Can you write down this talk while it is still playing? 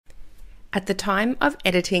At the time of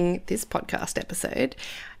editing this podcast episode,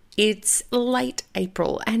 it's late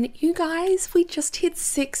April, and you guys, we just hit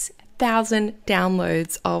 6,000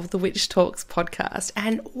 downloads of the Witch Talks podcast,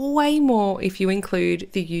 and way more if you include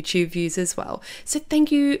the YouTube views as well. So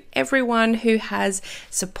thank you everyone who has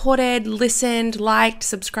supported, listened, liked,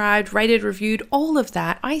 subscribed, rated, reviewed, all of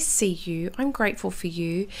that. I see you. I'm grateful for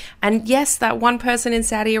you. And yes, that one person in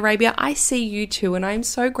Saudi Arabia, I see you too, and I'm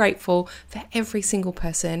so grateful for every single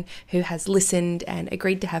person who has listened and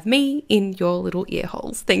agreed to have me in your little ear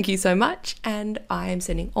holes. Thank you so much, and I am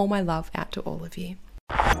sending all my love out to all of you.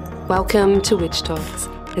 Welcome to Witch Talks,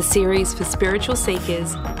 a series for spiritual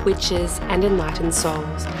seekers, witches, and enlightened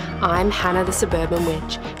souls. I'm Hannah the Suburban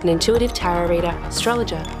Witch, an intuitive tarot reader,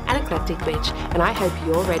 astrologer, and eclectic witch, and I hope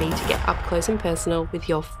you're ready to get up close and personal with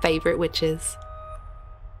your favourite witches.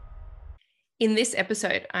 In this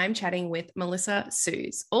episode, I'm chatting with Melissa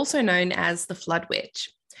Sues, also known as the Flood Witch.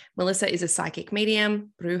 Melissa is a psychic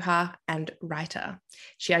medium, bruja, and writer.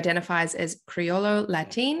 She identifies as Criollo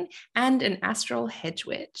Latin and an astral hedge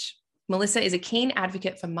witch. Melissa is a keen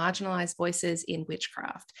advocate for marginalized voices in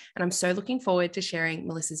witchcraft, and I'm so looking forward to sharing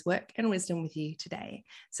Melissa's work and wisdom with you today.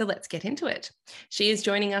 So let's get into it. She is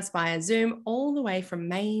joining us via Zoom all the way from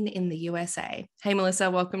Maine in the USA. Hey,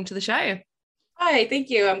 Melissa, welcome to the show. Hi, thank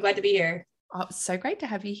you. I'm glad to be here. Oh, so great to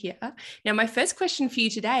have you here. Now, my first question for you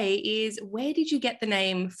today is, where did you get the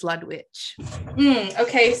name Flood Witch?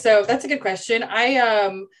 Okay, so that's a good question.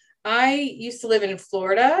 I used to live in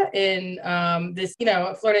Florida in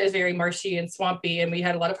Florida is very marshy and swampy, and we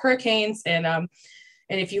had a lot of hurricanes. And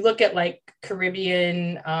if you look at like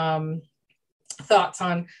Caribbean thoughts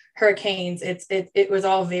on hurricanes, it was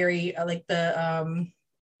all very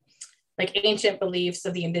like ancient beliefs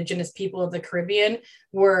of the indigenous people of the Caribbean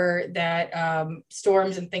were that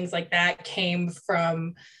storms and things like that came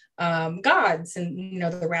from gods and,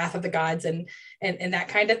 the wrath of the gods and that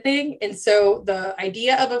kind of thing. And so the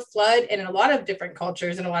idea of a flood in a lot of different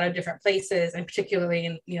cultures and a lot of different places, and particularly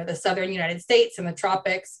in, the southern United States and the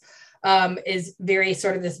tropics, is very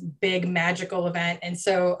sort of this big magical event. And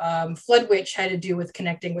so Flood Witch had to do with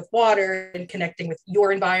connecting with water and connecting with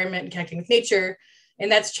your environment and connecting with nature.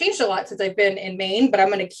 And that's changed a lot since I've been in Maine, but I'm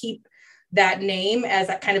going to keep that name as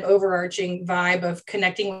that kind of overarching vibe of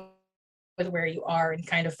connecting with where you are and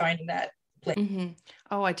kind of finding that place. Mm-hmm.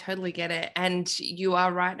 Oh, I totally get it. And you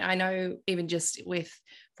are right. I know even just with,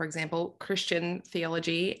 for example, Christian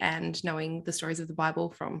theology and knowing the stories of the Bible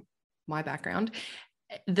from my background,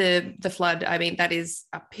 the flood, I mean, that is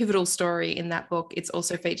a pivotal story in that book. It's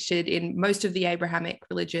also featured in most of the Abrahamic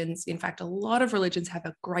religions. In fact, a lot of religions have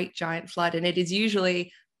a great giant flood, and it is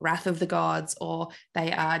usually wrath of the gods, or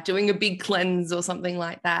they are doing a big cleanse or something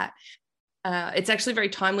like that. It's actually very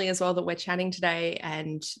timely as well that we're chatting today,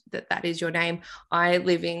 and that is your name. I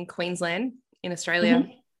live in Queensland in Australia.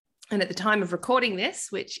 Mm-hmm. And at the time of recording this,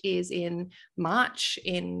 which is in March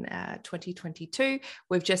in 2022,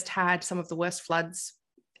 we've just had some of the worst floods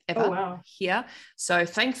ever here. So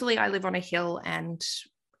thankfully I live on a hill and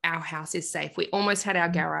our house is safe. We almost had our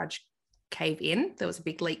garage cave in. There was a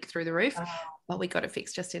big leak through the roof, but we got it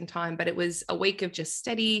fixed just in time. But it was a week of just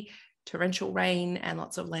steady torrential rain and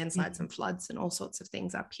lots of landslides and floods and all sorts of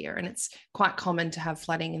things up here. And it's quite common to have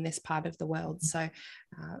flooding in this part of the world. So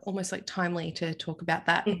almost like timely to talk about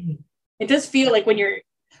that. It does feel like when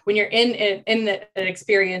you're in an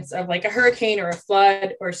experience of like a hurricane or a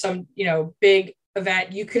flood or some, big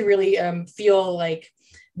event, you can really feel like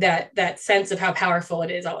that sense of how powerful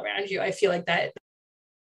it is all around you. I feel like that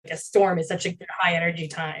a storm is such a high energy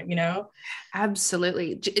time,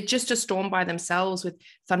 Absolutely. Just a storm by themselves with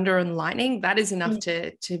thunder and lightning, that is enough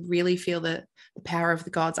to really feel the power of the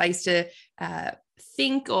gods. I used to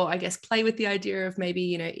think, or I guess play with the idea of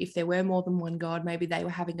maybe, if there were more than one god, maybe they were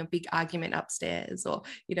having a big argument upstairs, or,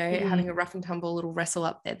 having a rough and tumble little wrestle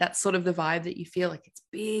up there. That's sort of the vibe that you feel like it's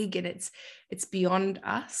big and it's beyond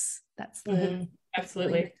us. That's the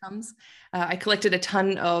absolutely that comes. I collected a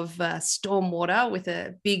ton of storm water with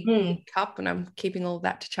a big cup, and I'm keeping all of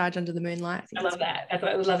that to charge under the moonlight. I love that. I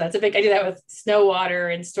love that. It's a big, I do that with snow water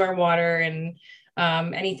and storm water and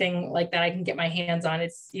anything like that I can get my hands on.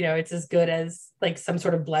 It's, it's as good as like some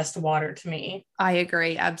sort of blessed water to me. I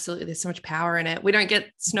agree. Absolutely. There's so much power in it. We don't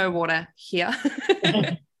get snow water here.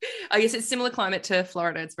 I guess it's similar climate to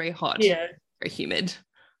Florida. It's very hot, very humid.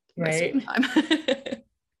 Right. Most of the time.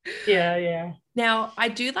 Yeah. Now, I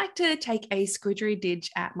do like to take a squidgery-dig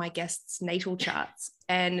at my guests' natal charts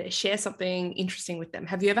and share something interesting with them.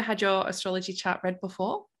 Have you ever had your astrology chart read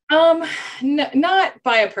before? No, not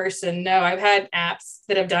by a person. No, I've had apps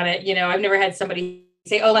that have done it. I've never had somebody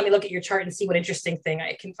say, oh, let me look at your chart and see what interesting thing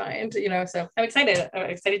I can find, so I'm excited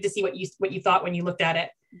to see what you thought when you looked at it.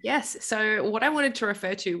 Yes. So what I wanted to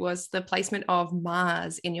refer to was the placement of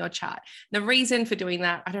Mars in your chart. The reason for doing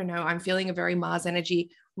that, I don't know, I'm feeling a very Mars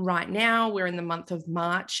energy right now. We're in the month of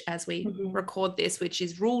March as we record this, which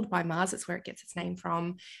is ruled by Mars. That's where it gets its name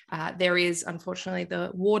from. There is, unfortunately,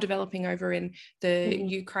 the war developing over in the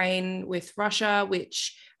Ukraine with Russia,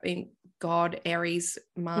 which, I mean, God, Aries,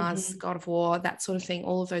 Mars, God of War, that sort of thing,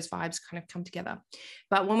 all of those vibes kind of come together.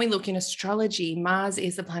 But when we look in astrology, Mars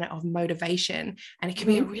is the planet of motivation, and it can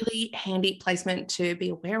be a really handy placement to be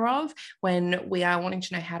aware of when we are wanting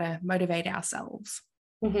to know how to motivate ourselves.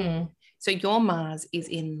 So your Mars is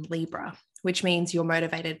in Libra, which means you're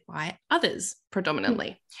motivated by others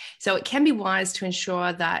predominantly. So it can be wise to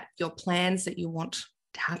ensure that your plans that you want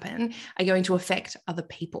to happen are going to affect other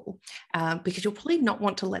people, because you'll probably not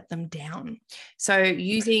want to let them down. So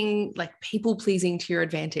using like people pleasing to your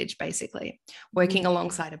advantage, basically working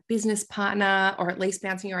alongside a business partner, or at least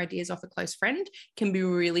bouncing your ideas off a close friend, can be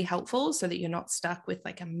really helpful so that you're not stuck with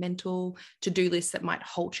like a mental to-do list that might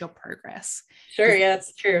halt your progress. Sure. Yeah,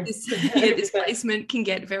 that's true. This placement can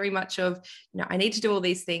get very much of, I need to do all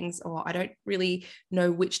these things, or I don't really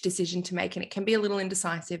know which decision to make. And it can be a little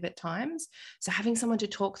indecisive at times. So having someone to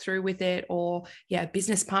talk through with it, or a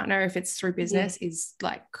business partner, if it's through business, is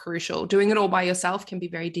like crucial. Doing it all by yourself can be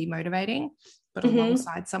very demotivating, but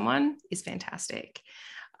alongside someone is fantastic.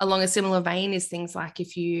 Along a similar vein is things like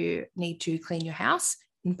if you need to clean your house,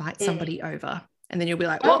 invite somebody over, and then you'll be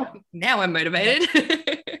like, well, now I'm motivated.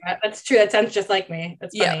 That's true. That sounds just like me.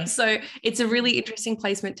 That's funny. Yeah. So it's a really interesting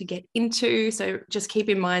placement to get into. So just keep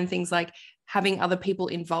in mind things like having other people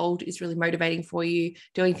involved is really motivating for you.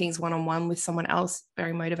 Doing things one-on-one with someone else,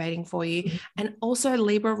 very motivating for you. And also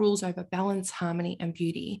Libra rules over balance, harmony, and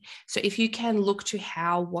beauty. So if you can look to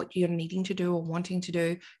how what you're needing to do or wanting to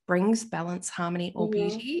do brings balance, harmony, or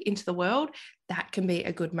beauty into the world, that can be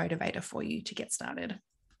a good motivator for you to get started.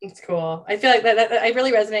 It's cool. I feel like that I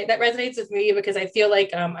really resonate. That resonates with me because I feel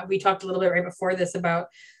like we talked a little bit right before this about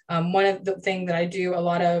one of the things that I do a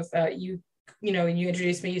lot of. When you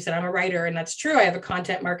introduced me, you said I'm a writer, and that's true. I have a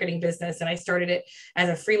content marketing business, and I started it as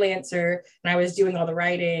a freelancer, and I was doing all the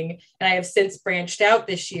writing. And I have since branched out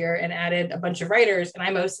this year and added a bunch of writers, and I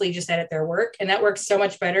mostly just edit their work, and that works so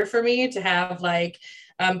much better for me to have like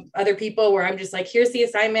other people where I'm just like, here's the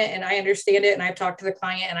assignment and I understand it. And I've talked to the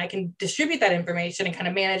client and I can distribute that information and kind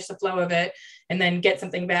of manage the flow of it and then get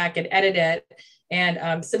something back and edit it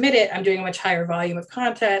and submit it. I'm doing a much higher volume of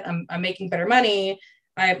content. I'm making better money.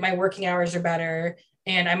 My working hours are better.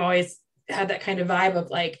 And I'm always had that kind of vibe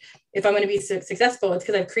of like, if I'm going to be successful, it's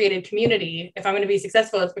because I've created community. If I'm going to be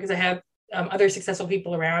successful, it's because I have other successful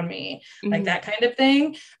people around me, like that kind of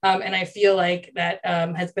thing. And I feel like that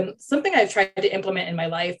has been something I've tried to implement in my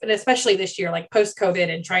life, and especially this year, like post-COVID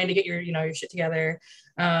and trying to get your shit together.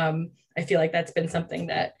 I feel like that's been something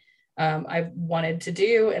that I've wanted to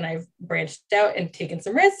do, and I've branched out and taken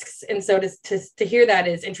some risks. And so to hear that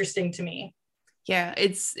is interesting to me. Yeah,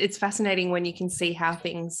 it's fascinating when you can see how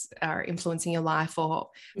things are influencing your life or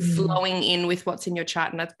flowing in with what's in your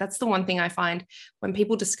chart. And that's the one thing I find when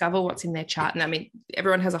people discover what's in their chart. And I mean,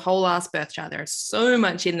 everyone has a whole ass birth chart. There is so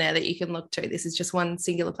much in there that you can look to. This is just one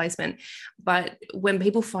singular placement. But when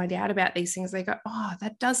people find out about these things, they go, oh,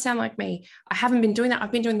 that does sound like me. I haven't been doing that.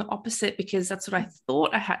 I've been doing the opposite because that's what I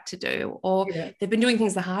thought I had to do. Or they've been doing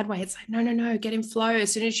things the hard way. It's like, no, get in flow.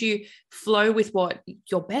 As soon as you flow with what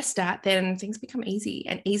you're best at, then things become easy,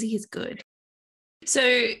 and easy is good.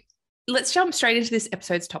 So let's jump straight into this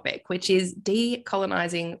episode's topic, which is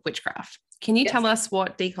decolonizing witchcraft. Can you tell us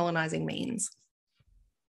what decolonizing means?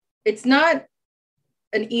 It's not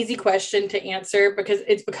an easy question to answer because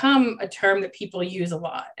it's become a term that people use a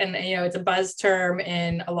lot. And, it's a buzz term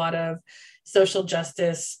in a lot of social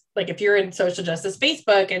justice. Like if you're in social justice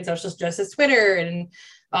Facebook and social justice Twitter and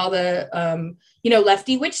all the,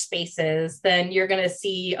 lefty witch spaces, then you're going to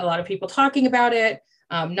see a lot of people talking about it.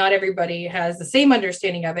 Not everybody has the same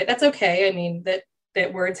understanding of it. That's okay. I mean,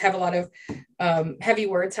 that words have a lot of, heavy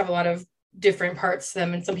words have a lot of different parts to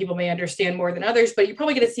them. And some people may understand more than others, but you're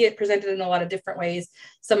probably going to see it presented in a lot of different ways,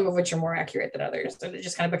 some of which are more accurate than others. So it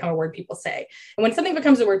just kind of become a word people say. And when something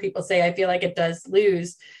becomes a word people say, I feel like it does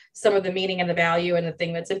lose some of the meaning and the value and the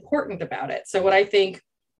thing that's important about it. So what I think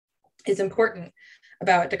is important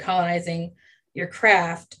about decolonizing your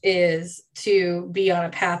craft is to be on a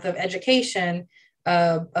path of education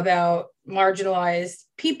about marginalized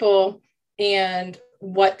people and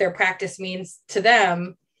what their practice means to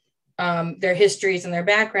them, their histories and their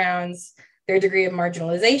backgrounds, their degree of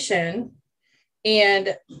marginalization,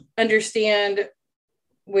 and understand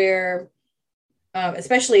where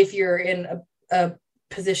especially if you're in a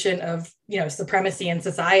position of, supremacy in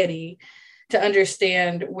society, to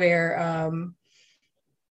understand where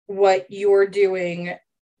what you're doing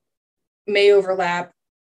may overlap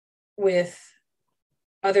with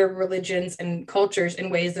other religions and cultures in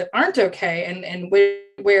ways that aren't okay, and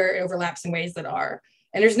where it overlaps in ways that are.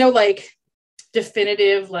 And there's no like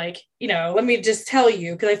definitive, like, let me just tell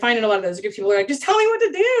you, because I find in a lot of those groups, people are like, just tell me what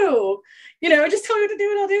to do, just tell me what to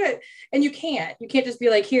do and I'll do it. And you can't just be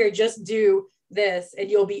like, here, just do this and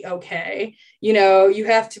you'll be okay. You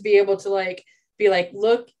have to be able to like be like,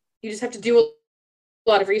 look, you just have to do a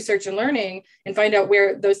lot of research and learning and find out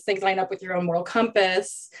where those things line up with your own moral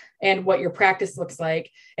compass and what your practice looks like,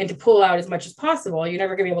 and to pull out as much as possible. You're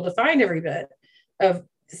never going to be able to find every bit of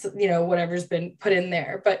whatever's been put in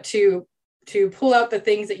there, but to pull out the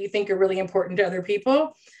things that you think are really important to other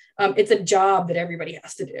people, it's a job that everybody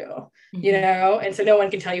has to do, and so no one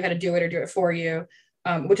can tell you how to do it or do it for you,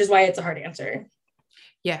 which is why it's a hard answer.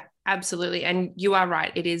 Yeah, absolutely. And you are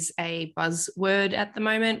right. It is a buzzword at the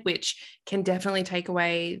moment, which can definitely take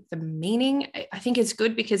away the meaning. I think it's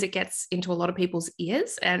good because it gets into a lot of people's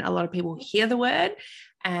ears and a lot of people hear the word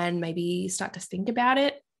and maybe start to think about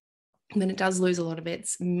it. And then it does lose a lot of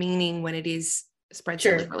its meaning when it is spread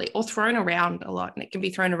so liberally or thrown around a lot. And it can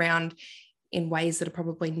be thrown around in ways that are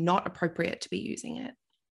probably not appropriate to be using it.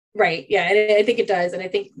 Right. Yeah. And I think it does. And I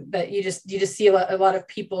think that you just see a lot of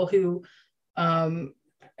people who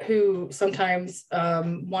sometimes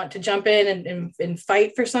want to jump in and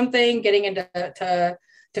fight for something, getting into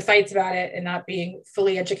fights about it and not being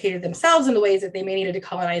fully educated themselves in the ways that they may need to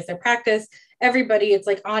decolonize their practice. Everybody, it's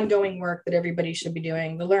like ongoing work that everybody should be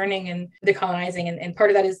doing, the learning and decolonizing. And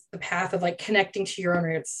part of that is the path of like connecting to your own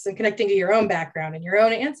roots and connecting to your own background and your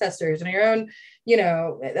own ancestors and your own,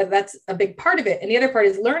 that's a big part of it. And the other part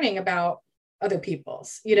is learning about other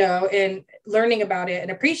people's, and learning about it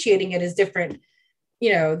and appreciating it is different,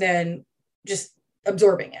 than just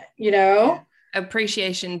absorbing it,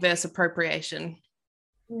 Appreciation versus appropriation.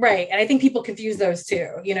 Right. And I think people confuse those two,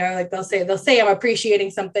 like they'll say I'm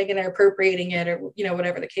appreciating something and they're appropriating it, or,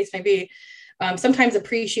 whatever the case may be. Sometimes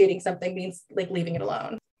appreciating something means like leaving it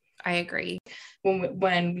alone. I agree.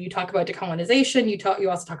 When you talk about decolonization, you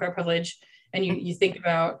also talk about privilege, and you think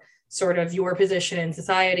about sort of your position in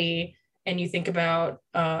society, and you think about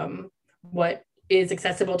what is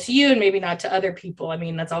accessible to you and maybe not to other people. I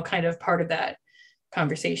mean, that's all kind of part of that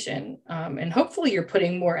conversation. And hopefully you're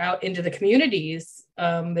putting more out into the communities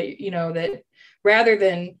that rather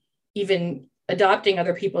than even adopting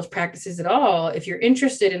other people's practices at all, if you're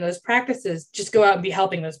interested in those practices, just go out and be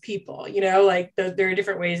helping those people, like there are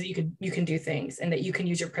different ways that you can do things, and that you can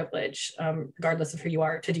use your privilege, regardless of who you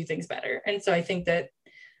are, to do things better. And so I think that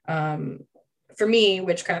for me,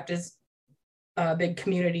 witchcraft is a big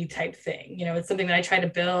community type thing. It's something that I try to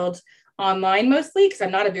build online mostly because I'm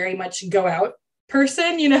not a very much go out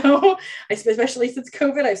person, especially since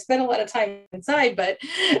COVID, I've spent a lot of time inside, but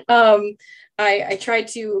I try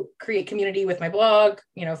to create community with my blog,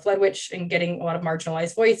 Flood Witch, and getting a lot of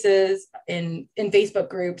marginalized voices in Facebook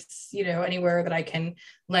groups, anywhere that I can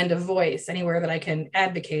lend a voice, anywhere that I can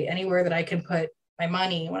advocate, anywhere that I can put my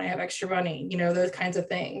money when I have extra money, those kinds of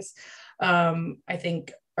things, I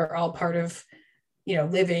think are all part of,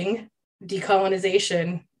 living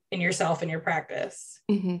decolonization in yourself and your practice.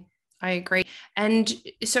 Mm-hmm. I agree. And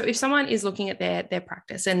so if someone is looking at their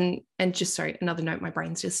practice and just, sorry, another note, my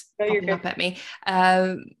brain's just popping up at me.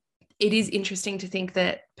 It is interesting to think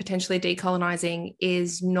that potentially decolonizing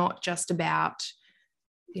is not just about,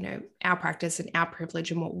 our practice and our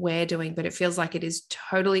privilege and what we're doing, but it feels like it is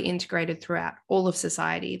totally integrated throughout all of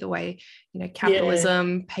society, the way,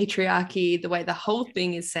 capitalism, patriarchy, the way the whole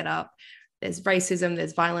thing is set up. There's racism,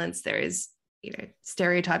 there's violence, there is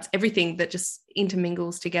stereotypes, everything that just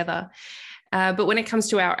intermingles together. But when it comes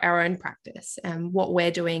to our own practice and what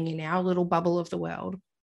we're doing in our little bubble of the world,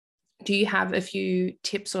 do you have a few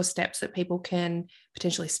tips or steps that people can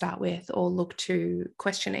potentially start with or look to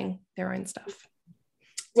questioning their own stuff?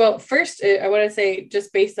 Well, first, I want to say,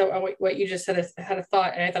 just based on what you just said, I had a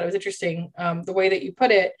thought, and I thought it was interesting. The way that you put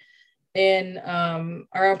it in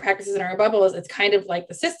our own practices and our bubbles, it's kind of like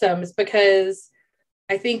the systems, because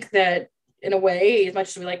I think that in a way, as much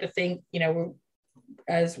as we like to think,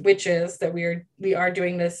 as witches, that we are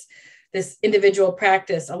doing this individual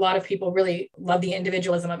practice, a lot of people really love the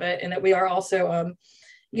individualism of it, and that we are also,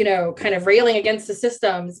 kind of railing against the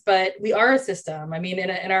systems, but we are a system. I mean,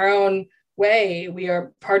 in our own way, we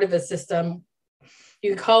are part of a system.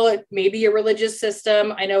 You could call it maybe a religious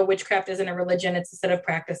system. I know witchcraft isn't a religion; it's a set of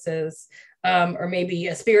practices, or maybe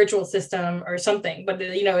a spiritual system or something. But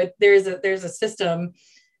there's a system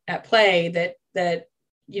at play that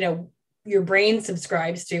your brain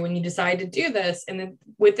subscribes to when you decide to do this. And then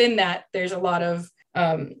within that, there's a lot of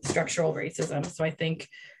structural racism. So I think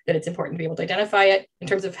that it's important to be able to identify it. In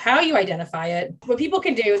terms of how you identify it, what people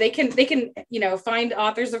can do, they can find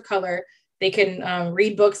authors of color. They can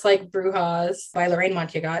read books like Brujas by Lorraine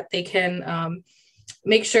Montiagat. They can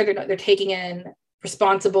make sure they're taking in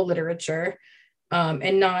responsible literature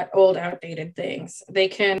and not old, outdated things. They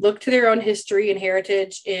can look to their own history and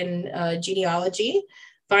heritage in genealogy,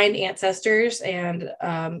 find ancestors, and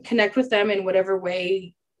connect with them in whatever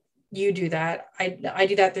way you do that. I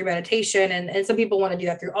do that through meditation, and some people want to do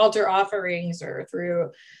that through altar offerings or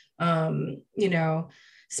through,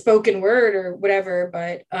 spoken word or whatever.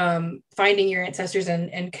 But finding your ancestors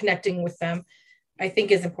and connecting with them, I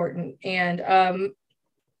think, is important. And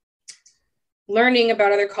learning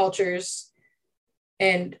about other cultures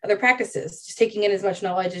and other practices, just taking in as much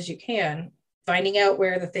knowledge as you can, finding out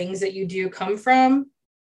where the things that you do come from,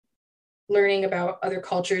 learning about other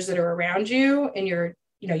cultures that are around you and your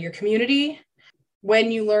community. When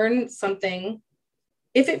you learn something,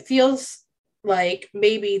 if it feels like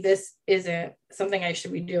maybe this isn't something I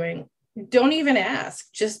should be doing, don't even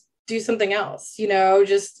ask, just do something else.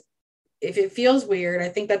 Just if it feels weird, I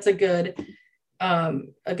think that's a good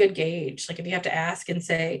gauge. Like if you have to ask and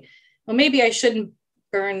say, well, maybe I shouldn't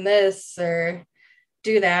burn this or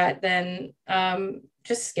do that, then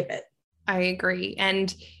just skip it. I agree.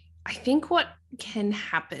 And I think what can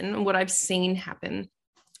happen, what I've seen happen,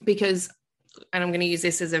 because, and I'm going to use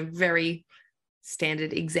this as a very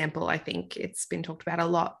standard example, I think it's been talked about a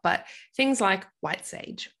lot, but things like white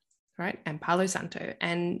sage, right? And Palo Santo,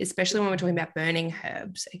 and especially when we're talking about burning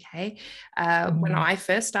herbs, okay? When I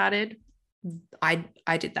first started, I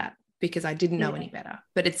did that because I didn't know any better.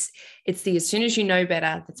 But it's as soon as you know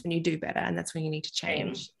better, that's when you do better, and that's when you need to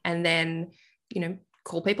change. And then,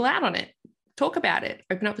 call people out on it. Talk about it,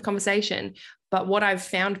 open up the conversation. But what I've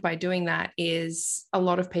found by doing that is a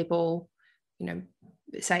lot of people,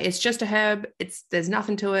 say it's just a herb, there's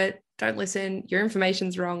nothing to it, don't listen, your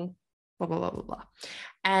information's wrong, blah, blah, blah, blah, blah.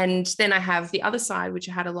 And then I have the other side, which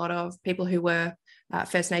I had a lot of people who were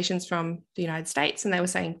First Nations from the United States, and they were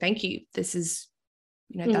saying, thank you, this is,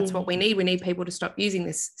 that's what we need. We need people to stop using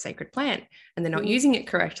this sacred plant, and they're not using it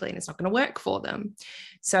correctly, and it's not going to work for them.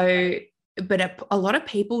 So, but a lot of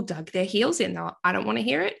people dug their heels in. They're like, I don't want to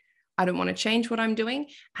hear it. I don't want to change what I'm doing.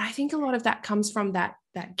 And I think a lot of that comes from that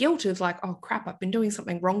guilt of like, oh crap, I've been doing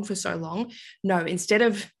something wrong for so long. No, instead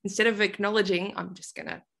of acknowledging, I'm just going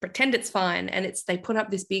to pretend it's fine. And they put up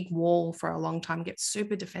this big wall for a long time, get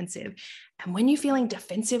super defensive. And when you're feeling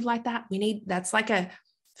defensive like that,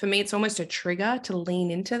 for me, it's almost a trigger to lean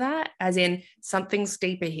into that, as in something's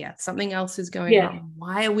deeper here. Something else is going on.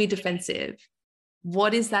 Why are we defensive?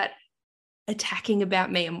 What is that attacking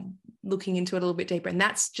about me? I'm looking into it a little bit deeper. And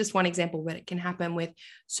that's just one example, but it can happen with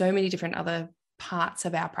so many different other parts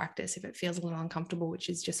of our practice. If it feels a little uncomfortable, which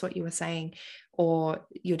is just what you were saying, or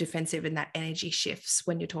you're defensive and that energy shifts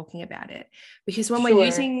when you're talking about it. Because when we're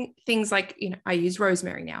using things like, I use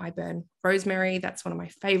rosemary now, I burn rosemary. That's one of my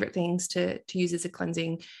favorite things to use as a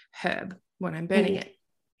cleansing herb when I'm burning it.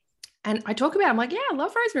 And I talk about it, I'm like, yeah, I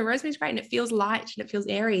love rosemary. Rosemary's great. And it feels light and it feels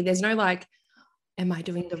airy. There's no like, am I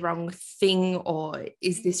doing the wrong thing, or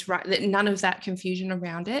is this right? None of that confusion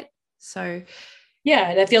around it. So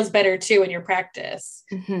yeah, that feels better too in your practice.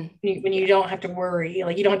 When you don't have to worry,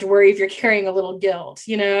 like you don't have to worry if you're carrying a little guilt,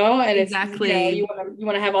 and exactly. It's, you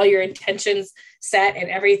want to have all your intentions set and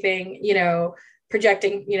everything,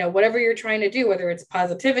 projecting, whatever you're trying to do, whether it's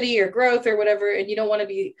positivity or growth or whatever. And you don't want to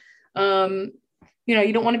be,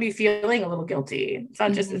 you don't want to be feeling a little guilty. It's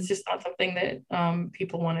not just, it's just not something that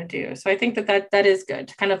people want to do. So I think that is good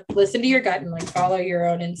to kind of listen to your gut and like follow your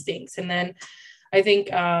own instincts. And then I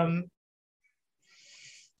think a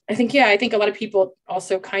lot of people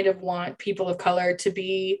also kind of want people of color to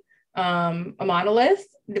be a monolith,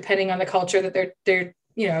 depending on the culture that they're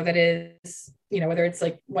that is, whether it's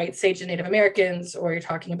like white sage and Native Americans, or you're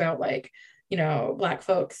talking about like, Black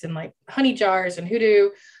folks and like honey jars and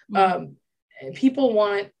hoodoo. People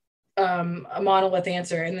want a monolith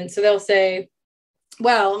answer. And then so they'll say,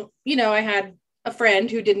 well, I had a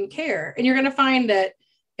friend who didn't care. And you're going to find that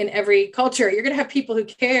in every culture, you're going to have people who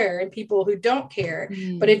care and people who don't care.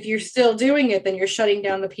 But if you're still doing it, then you're shutting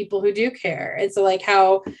down the people who do care. And so like,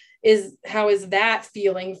 how is that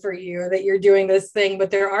feeling for you, that you're doing this thing,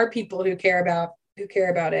 but there are people who care about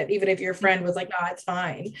it, even if your friend was like, nah, it's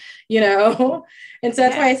fine, And so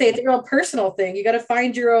that's why I say it's a real personal thing. You got to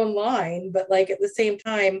find your own line. But like at the same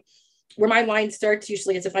time, where my line starts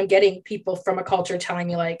usually is if I'm getting people from a culture telling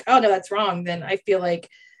me like, oh no, that's wrong, then I feel like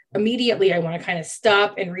immediately I want to kind of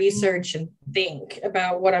stop and research and think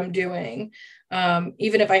about what I'm doing.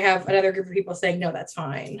 Even if I have another group of people saying, no, that's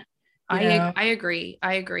fine. I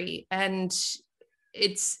agree. And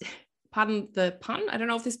it's, pardon the pun, I don't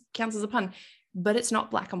know if this counts as a pun, but it's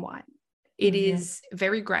not black and white. It is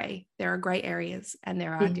very gray. There are gray areas and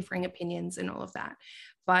there are differing opinions and all of that.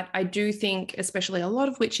 But I do think, especially a lot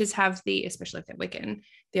of witches have especially if they're Wiccan,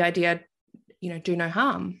 the idea, do no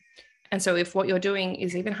harm. And so if what you're doing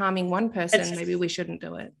is even harming one person, maybe we shouldn't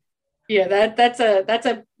do it. Yeah, that's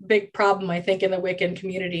a big problem, I think, in the Wiccan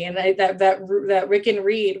community, and that Wiccan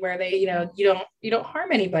read where they, you don't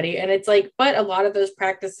harm anybody, and it's like, but a lot of those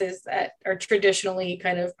practices that are traditionally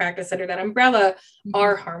kind of practiced under that umbrella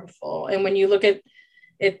are harmful, and when you look at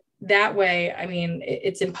it that way, I mean,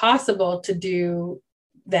 it's impossible to do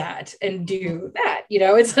that and do that.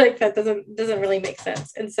 It's like that doesn't really make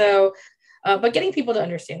sense, and so, but getting people to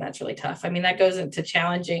understand that's really tough. I mean, that goes into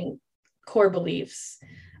challenging core beliefs.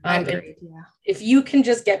 If you can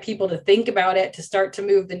just get people to think about it, to start to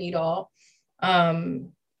move the needle,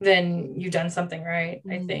 then you've done something right,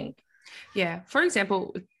 I think. Yeah. For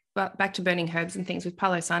example, back to burning herbs and things with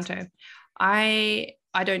Palo Santo, I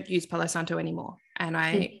don't use Palo Santo anymore. And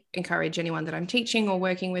I encourage anyone that I'm teaching or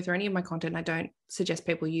working with or any of my content, I don't suggest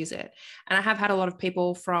people use it. And I have had a lot of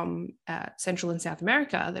people from Central and South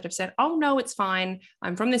America that have said, oh, no, it's fine.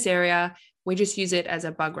 I'm from this area. We just use it as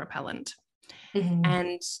a bug repellent.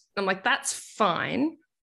 And I'm like, that's fine.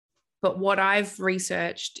 But what I've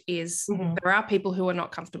researched is there are people who are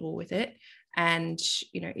not comfortable with it. And,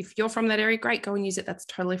 if you're from that area, great, go and use it. That's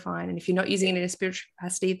totally fine. And if you're not using it in a spiritual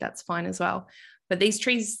capacity, that's fine as well. But these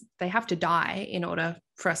trees, they have to die in order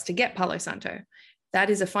for us to get Palo Santo. That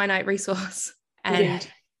is a finite resource. And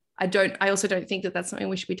I also don't think that that's something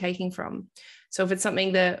we should be taking from. So if it's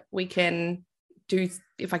something that we can do,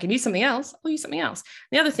 if I can use something else, I'll use something else.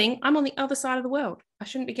 The other thing, I'm on the other side of the world. I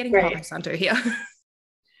shouldn't be getting Palo Santo here.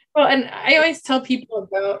 Well, and I always tell people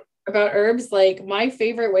about herbs, like my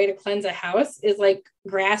favorite way to cleanse a house is like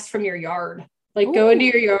grass from your yard. Like go into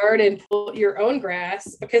your yard and pull your own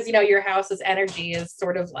grass, because your house's energy is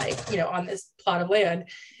sort of like on this plot of land,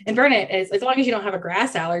 and burn it. As long as you don't have a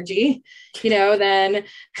grass allergy, then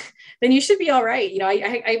you should be all right.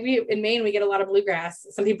 We in Maine, we get a lot of bluegrass.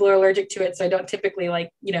 Some people are allergic to it, so I don't typically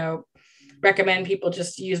recommend people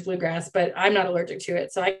just use bluegrass, but I'm not allergic to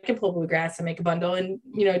it, so I can pull bluegrass and make a bundle and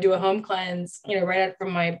do a home cleanse right out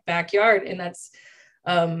from my backyard, and that's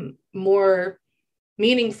more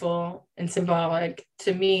meaningful and symbolic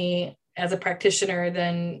to me as a practitioner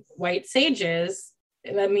than white sages.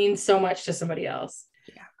 That means so much to somebody else.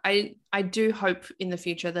 I do hope in the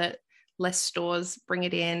future that less stores bring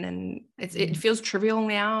it in, and it feels trivial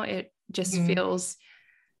now. It just feels,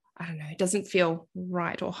 I don't know, it doesn't feel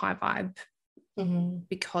right or high vibe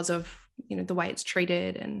because of the way it's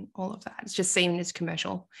treated and all of that. It's just seen as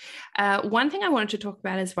commercial. One thing I wanted to talk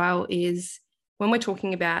about as well is when we're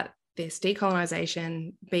talking about this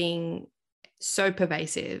decolonization being so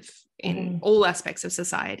pervasive in all aspects of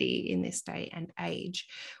society in this day and age,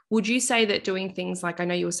 would you say that doing things like, I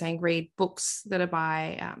know you were saying read books that are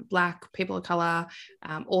by Black, people of color,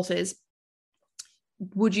 authors,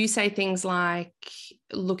 would you say things like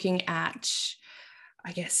looking at,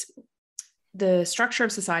 I guess, the structure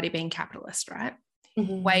of society being capitalist, right?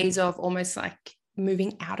 Ways of almost like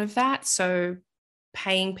moving out of that. So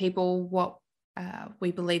paying people what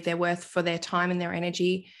we believe they're worth for their time and their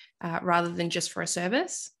energy, rather than just for a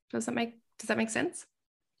service. Does that make sense?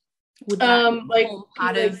 Would that like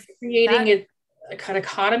part of creating a kind of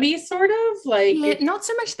economy, sort of like not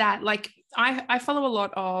so much that. Like I follow a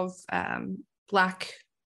lot of Black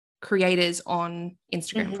creators on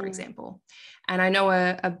Instagram, for example, and I know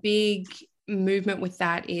a big movement with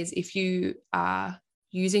that is, if you are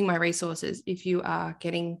using my resources, if you are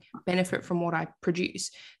getting benefit from what I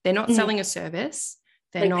produce, they're not selling a service.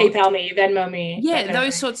 They're like not PayPal me, Venmo me. Yeah,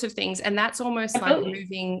 those sorts of things. And that's almost like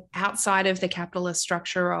moving outside of the capitalist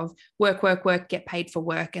structure of work, get paid for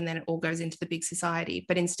work, and then it all goes into the big society.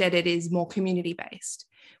 But instead it is more community based.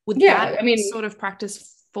 Would that sort of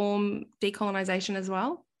practice form decolonization as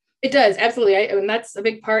well? It does, absolutely. And that's a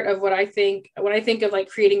big part of what I think when I think of like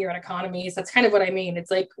creating your own economies. That's kind of what I mean.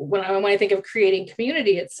 It's like when I think of creating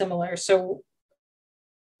community, it's similar. So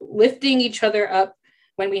lifting each other up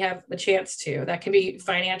when we have the chance to, that can be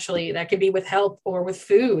financially, that can be with help or with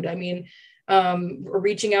food. I mean, or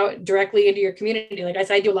reaching out directly into your community. Like I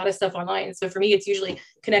said, I do a lot of stuff online. So for me, it's usually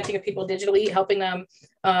connecting with people digitally, helping them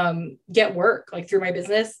get work, like through my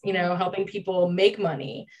business, helping people make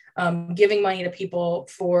money, giving money to people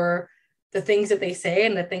for the things that they say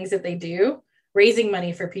and the things that they do. raising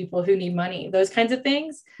money for people who need money, those kinds of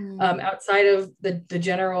things, outside of the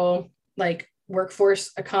general like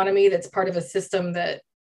workforce economy that's part of a system that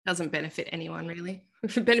doesn't benefit anyone really.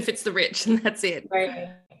 It benefits the rich, and that's it.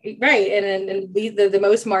 Right. And we, the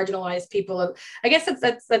most marginalized people of, I guess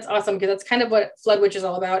that's awesome, because that's kind of what Flood Witch is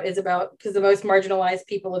all about, because the most marginalized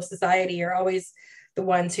people of society are always the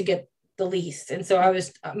ones who get the least. And so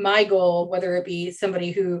my goal, whether it be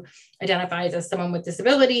somebody who identifies as someone with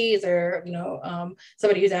disabilities, or,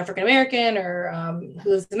 somebody who's African-American, or who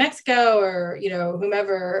lives in Mexico, or,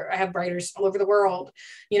 whomever. I have writers all over the world,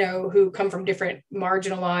 who come from different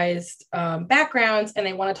marginalized backgrounds, and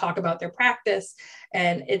they want to talk about their practice.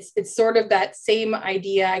 And it's sort of that same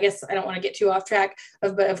idea. I guess I don't want to get too off track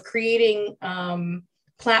of creating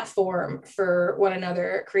platform for one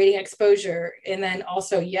another, creating exposure, and then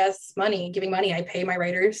also, yes, giving money. I pay my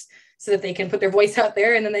writers so that they can put their voice out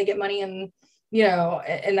there, and then they get money, and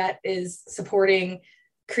and that is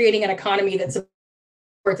creating an economy that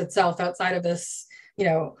supports itself outside of this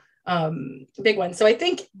big one. So I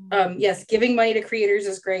think yes, giving money to creators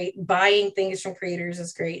is great, buying things from creators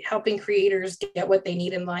is great, helping creators get what they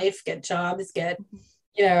need in life, get jobs, get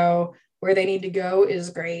where they need to go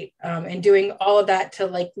is great. And doing all of that to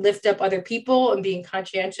like lift up other people and being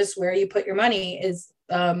conscientious where you put your money is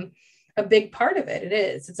a big part of it. It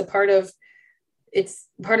is. It's part of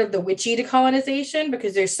the witchy decolonization,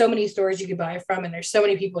 because there's so many stores you could buy from, and there's so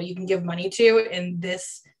many people you can give money to in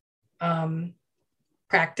this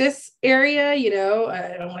practice area. I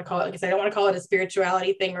don't want to call it, because I don't want to call it a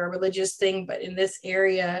spirituality thing or a religious thing, but in this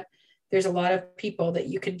area, there's a lot of people that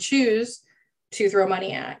you can choose to throw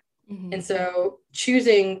money at. And so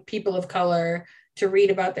choosing people of color to read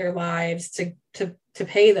about their lives, to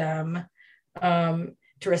pay them, to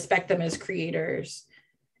respect them as creators,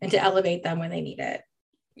 and to elevate them when they need it.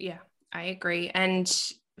 Yeah, I agree. And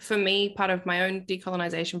for me, part of my own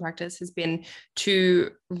decolonization practice has been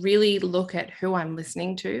to really look at who I'm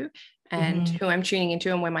listening to and who I'm tuning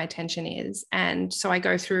into and where my attention is. And so I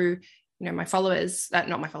go through, my followers,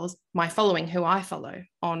 my following, who I follow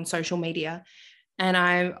on social media. And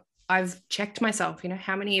I've checked myself,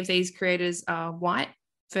 how many of these creators are white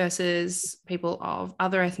versus people of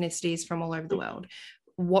other ethnicities from all over the world?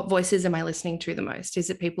 What voices am I listening to the most? Is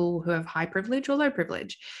it people who have high privilege or low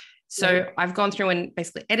privilege? So I've gone through and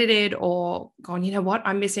basically edited or gone, you know what,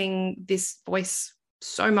 I'm missing this voice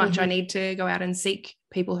so much. I need to go out and seek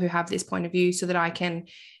people who have this point of view so that I can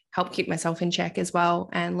help keep myself in check as well,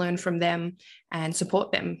 and learn from them and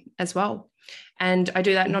support them as well. And I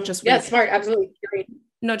do that not just with smart, absolutely great.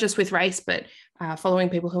 Not just with race, but following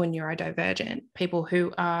people who are neurodivergent, people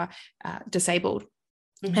who are disabled,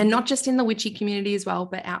 and not just in the witchy community as well,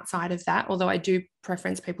 but outside of that. Although I do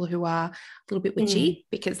preference people who are a little bit witchy,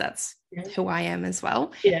 because that's who I am as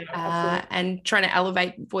well. And trying to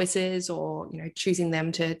elevate voices, or choosing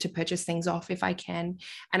them to purchase things off if I can.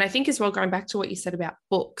 And I think as well, going back to what you said about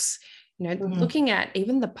books, looking at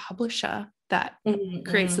even the publisher that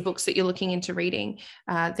creates the books that you're looking into reading.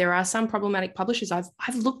 There are some problematic publishers. I've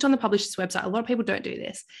looked on the publisher's website. A lot of people don't do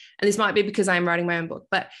this, and this might be because I'm writing my own book,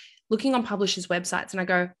 but looking on publishers' websites, and I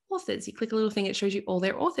go, authors, you click a little thing, it shows you all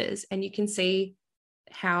their authors, and you can see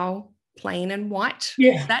how plain and white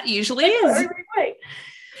that usually is. Right.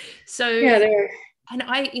 So, and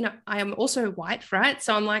I am also white, right?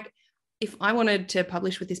 So I'm like, if I wanted to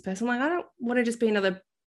publish with this person, like, I don't want to just be another,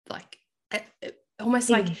 like, almost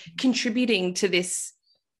like contributing to this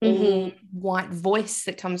all white voice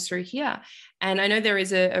that comes through here. And I know there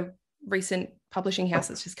is a recent publishing house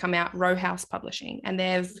that's just come out, Row House Publishing, and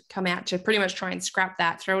they've come out to pretty much try and scrap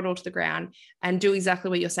that, throw it all to the ground, and do exactly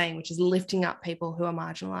what you're saying, which is lifting up people who are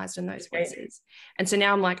marginalized in those voices. And so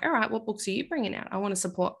now I'm like, all right, what books are you bringing out? I want to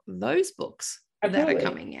support those books that are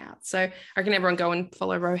coming out. So I reckon everyone go and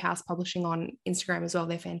follow Row House Publishing on Instagram as well.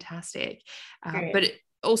 They're fantastic. But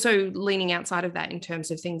also leaning outside of that in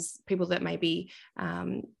terms of things, people that may be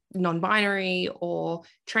non-binary or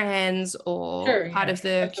trans or part of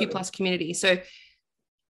the Q+ community. So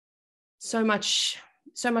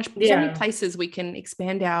many places we can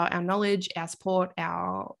expand our knowledge, our support,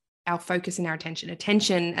 our focus, and our attention.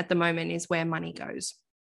 Attention at the moment is where money goes.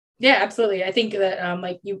 Yeah, absolutely. I think that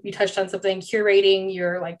like you touched on something. Curating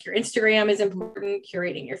your Instagram is important.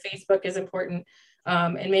 Curating your Facebook is important,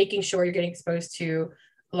 and making sure you're getting exposed to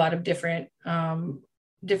a lot of different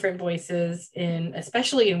voices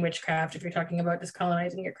especially in witchcraft. If you're talking about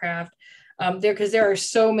decolonizing your craft, because there are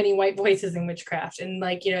so many white voices in witchcraft, and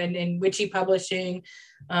in witchy publishing,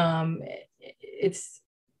 it's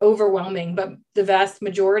overwhelming. But the vast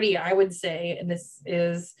majority, I would say, and this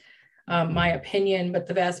is my opinion, but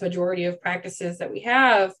the vast majority of practices that we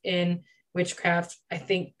have in witchcraft, I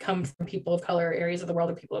think, come from people of color, areas of the world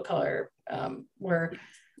of people of color, were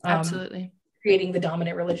absolutely creating the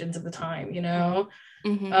dominant religions of the time, you know.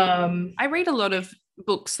 I read a lot of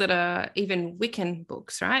books that are even Wiccan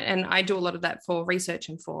books, right? And I do a lot of that for research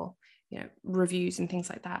and for, you know, reviews and things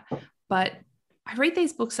like that. But I read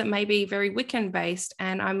these books that may be very Wiccan based,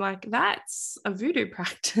 and I'm like, that's a voodoo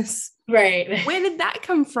practice. Right. Where did that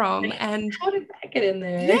come from? And how did that get in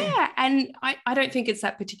there? Yeah. And I don't think it's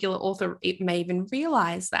that particular author. It may even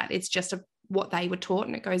realize that it's just what they were taught,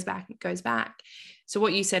 and it goes back. So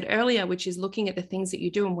what you said earlier, which is looking at the things that you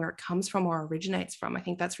do and where it comes from or originates from, I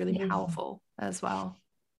think that's really powerful as well.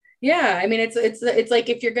 Yeah, I mean, it's like,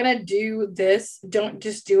 if you're gonna do this, don't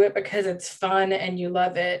just do it because it's fun and you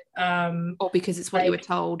love it, or because it's what you were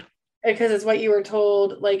told. Because it's what you were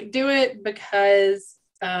told. Like, do it because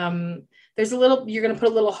you're gonna put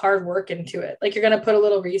a little hard work into it. Like, you're gonna put a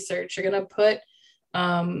little research. You're gonna put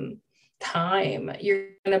time. You're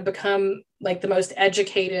gonna become like the most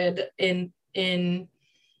educated in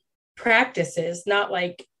practices, not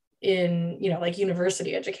like in, you know, like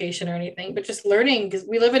university education or anything, but just learning, because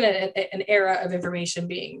we live in an era of information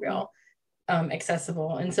being real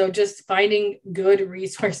accessible. And so just finding good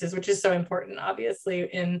resources, which is so important, obviously,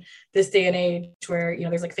 in this day and age where, you know,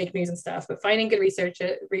 there's like fake news and stuff, but finding good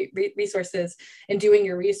resources and doing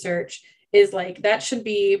your research is like, that should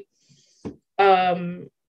be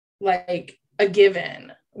like a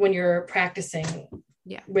given when you're practicing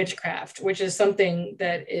witchcraft, which is something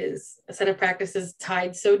that is a set of practices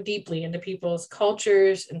tied so deeply into people's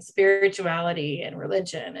cultures and spirituality and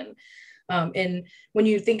religion. And when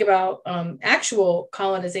you think about actual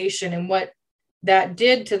colonization and what that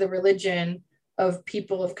did to the religion of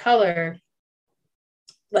people of color,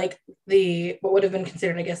 like what would have been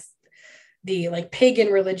considered, I guess, the like pagan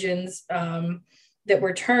religions that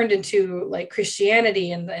were turned into like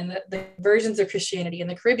Christianity and the versions of Christianity in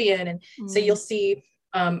the Caribbean. And so you'll see,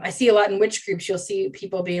 I see a lot in witch groups, you'll see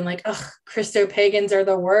people being like, oh, Christo-pagans are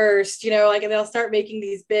the worst, you know, like, and they'll start making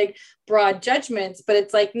these big, broad judgments. But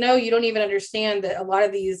it's like, no, you don't even understand that a lot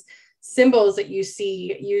of these symbols that you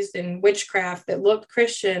see used in witchcraft that looked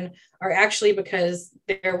Christian are actually because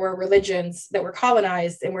there were religions that were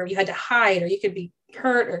colonized and where you had to hide, or you could be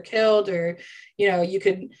hurt or killed, or, you know, you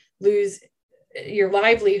could lose your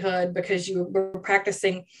livelihood because you were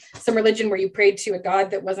practicing some religion where you prayed to a god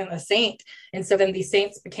that wasn't a saint. And so then these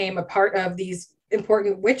saints became a part of these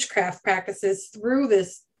important witchcraft practices through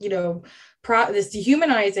this, you know, this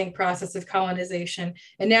dehumanizing process of colonization.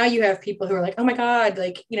 And now you have people who are like, oh my God,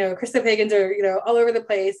 like, you know, Christo-pagans are, you know, all over the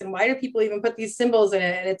place. And why do people even put these symbols in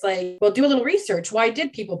it? And it's like, well, do a little research. Why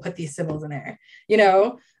did people put these symbols in there? You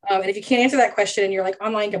know? And if you can't answer that question and you're like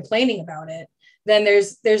online complaining about it, then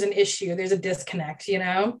there's an issue, there's a disconnect, you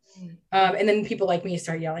know? And then people like me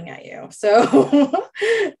start yelling at you. So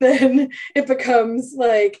then it becomes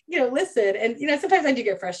like, you know, listen, and, you know, sometimes I do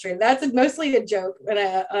get frustrated. That's mostly a joke.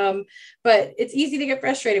 But it's easy to get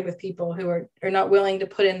frustrated with people who are not willing to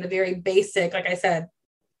put in the very basic, like I said,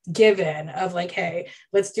 given of like, hey,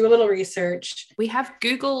 let's do a little research. We have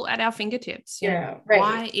Google at our fingertips. Yeah, right.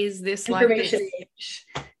 Why is this information like this? age,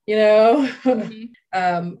 you know?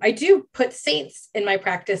 I do put saints in my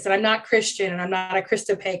practice, and I'm not Christian, and I'm not a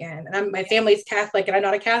Christo-pagan, and my family's Catholic, and I'm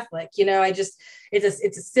not a Catholic. You know, it's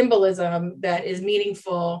a symbolism that is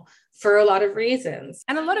meaningful for a lot of reasons.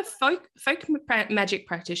 And a lot of folk magic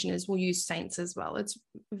practitioners will use saints as well. It's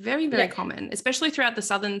very, very common, especially throughout the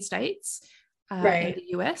southern states. Right. In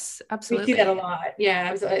the US, absolutely. We see that a lot.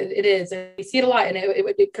 Yeah, it is. We see it a lot, and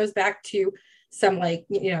it goes back to some, like,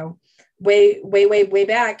 you know, way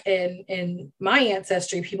back in my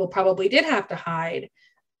ancestry, people probably did have to hide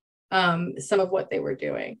some of what they were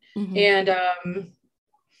doing. And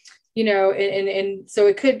you know, and so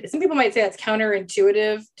it could, some people might say that's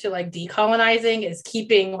counterintuitive to like decolonizing, is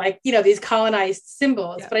keeping, like, you know, these colonized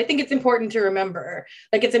symbols. But I think it's important to remember,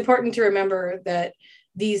 like, it's important to remember that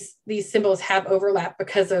these symbols have overlap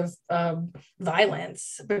because of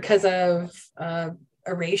violence, because of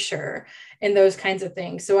erasure and those kinds of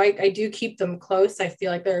things. So I do keep them close. I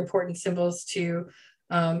feel like they're important symbols to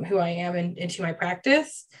who I am and to my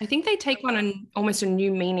practice. I think they take on almost a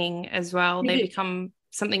new meaning as well. They become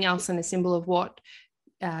something else and a symbol of what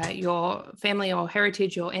your family or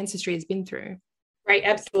heritage or ancestry has been through. Right,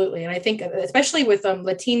 absolutely. And I think especially with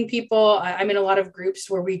Latin people, I'm in a lot of groups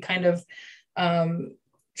where we kind of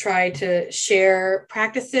try to share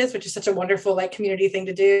practices, which is such a wonderful, like, community thing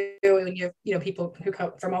to do. When you have, you know, people who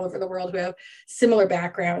come from all over the world who have similar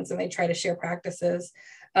backgrounds, and they try to share practices.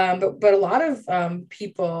 But a lot of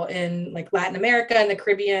people in like Latin America and the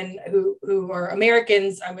Caribbean who are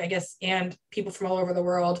Americans, I guess, and people from all over the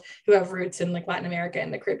world who have roots in like Latin America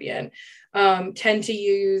and the Caribbean, tend to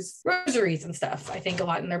use rosaries and stuff, I think, a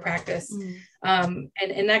lot in their practice.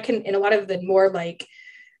 And that can, in a lot of the more like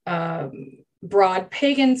broad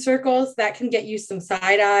pagan circles, that can get you some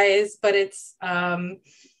side eyes, but it's,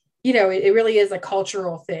 it really is a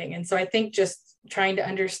cultural thing. And so I think just trying to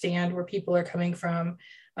understand where people are coming from,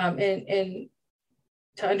 and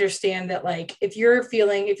to understand that, like, if you're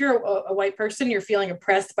a white person, you're feeling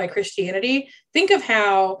oppressed by Christianity, think of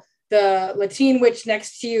how the Latin witch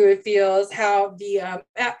next to you feels, how the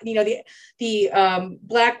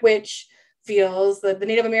Black witch feels, the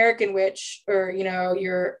Native American witch, or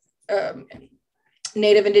your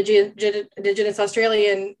Native Indigenous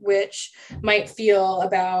Australian witch might feel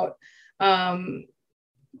about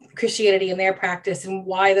Christianity and their practice, and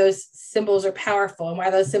why those symbols are powerful and why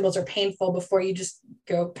those symbols are painful, before you just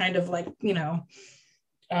go kind of like,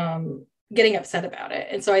 getting upset about it.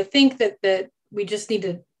 And so I think that we just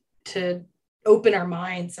need to open our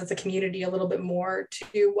minds as a community a little bit more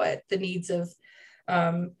to what the needs of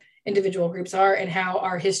individual groups are, and how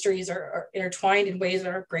our histories are intertwined in ways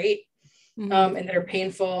that are great, and that are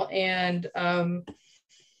painful, and and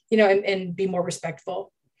be more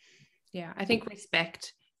respectful. Yeah, I think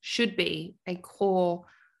respect should be a core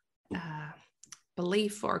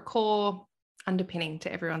belief or a core underpinning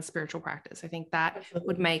to everyone's spiritual practice. I think that Absolutely.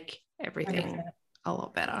 Would make everything 100%. A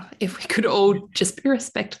lot better if we could all just be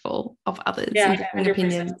respectful of others and different 100%.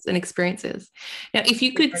 Opinions and experiences. Now, if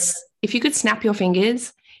you could snap your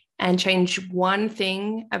fingers and change one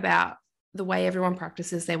thing about the way everyone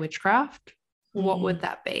practices their witchcraft, what would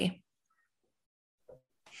that be?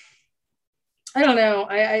 I don't know.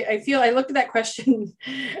 I looked at that question.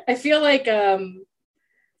 I feel like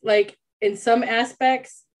in some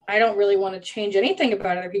aspects, I don't really want to change anything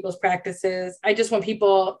about other people's practices. I just want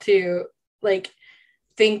people to like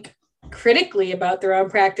think critically about their own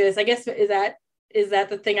practice. I guess is that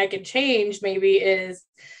the thing I could change? Maybe is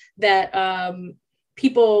that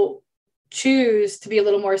people choose to be a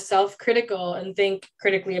little more self-critical and think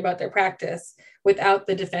critically about their practice without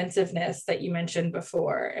the defensiveness that you mentioned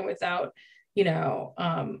before, and without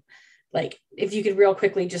like, if you could real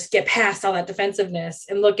quickly just get past all that defensiveness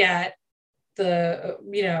and look at the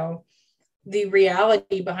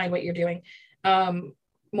reality behind what you're doing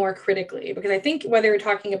more critically. Because I think whether we're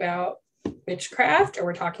talking about witchcraft or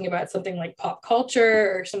we're talking about something like pop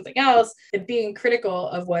culture or something else, that being critical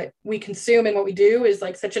of what we consume and what we do is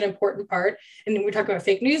like such an important part. And we talked about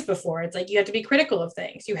fake news before. It's like, you have to be critical of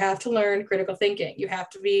things. You have to learn critical thinking. You have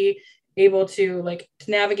to be able to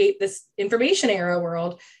navigate this information era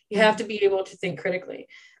world. You have to be able to think critically.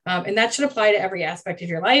 And that should apply to every aspect of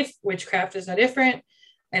your life. Witchcraft is no different.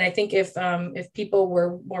 And I think if people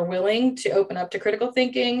were more willing to open up to critical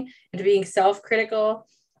thinking and to being self-critical,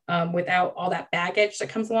 without all that baggage that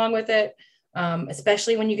comes along with it,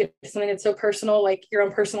 especially when you get something that's so personal, like your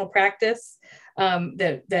own personal practice,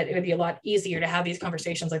 that it would be a lot easier to have these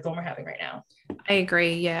conversations like the one we're having right now. I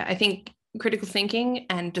agree. Yeah, I think critical thinking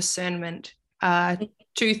and discernment are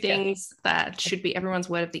two things that should be everyone's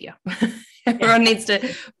word of the year. Everyone needs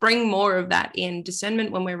to bring more of that in.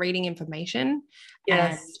 Discernment when we're reading information,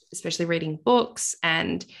 and especially reading books,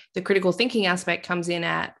 and the critical thinking aspect comes in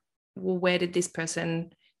at, well, where did this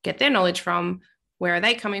person get their knowledge from? Where are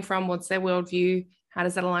they coming from? What's their worldview? How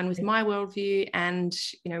does that align with my worldview? And,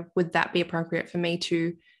 would that be appropriate for me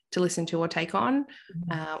to listen to or take on,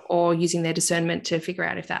 or using their discernment to figure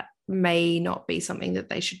out if that may not be something that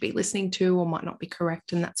they should be listening to or might not be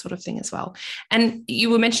correct, and that sort of thing as well. And you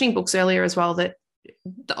were mentioning books earlier as well, that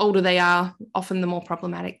the older they are, often the more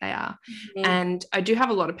problematic they are. And I do have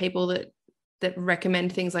a lot of people that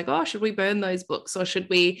recommend things like, oh, should we burn those books, or should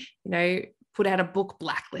we, put out a book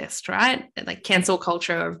blacklist, right? Like cancel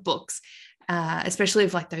culture of books, especially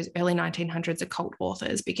of like those early 1900s occult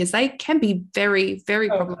authors, because they can be very, very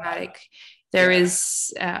problematic. There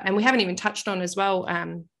is, and we haven't even touched on as well,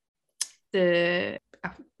 the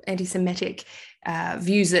anti-Semitic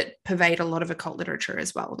views that pervade a lot of occult literature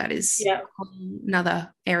as well. That is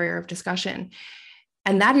another area of discussion.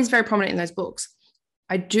 And that is very prominent in those books.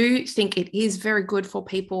 I do think it is very good for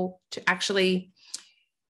people to actually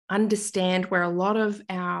understand where a lot of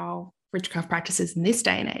our witchcraft practices in this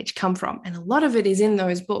day and age come from. And a lot of it is in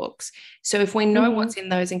those books. So if we know what's in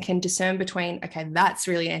those and can discern between, okay, that's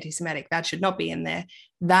really anti-Semitic, that should not be in there,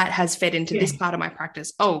 that has fed into this part of my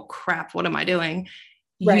practice, oh crap, what am I doing?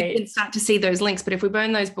 You can start to see those links. But if we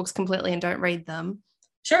burn those books completely and don't read them,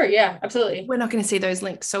 sure, yeah, absolutely, we're not going to see those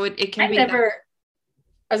links. So it can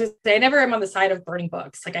I was gonna say, I never am on the side of burning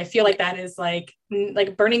books. Like, I feel like that is like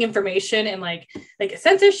burning information, and like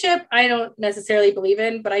censorship, I don't necessarily believe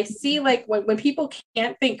in, but I see like when people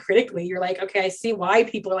can't think critically, you're like, okay, I see why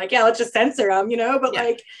people are like, yeah, let's just censor them, but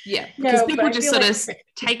like, because people just sort like, of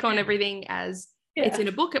take on everything as it's in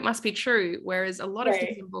a book, it must be true. Whereas a lot of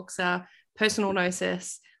things in books are personal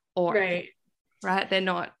gnosis, or right, they're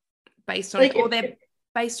not based on, like, or they're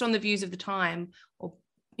based on the views of the time, or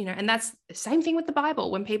and that's the same thing with the Bible.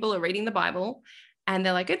 When people are reading the Bible and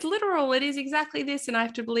they're like, it's literal, it is exactly this, and I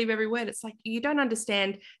have to believe every word. It's like, you don't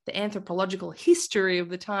understand the anthropological history of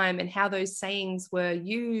the time and how those sayings were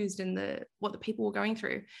used and what the people were going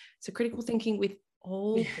through. So critical thinking with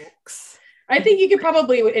all books. I think you could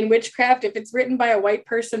probably, in witchcraft, if it's written by a white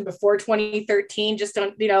person before 2013, just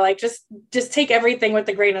don't, like, just take everything with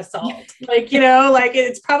a grain of salt. Like, like,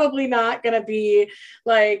 it's probably not going to be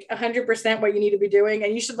like 100% what you need to be doing.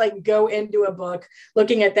 And you should like go into a book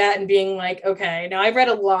looking at that and being like, okay, now I've read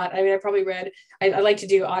a lot. I mean, I probably read, I like to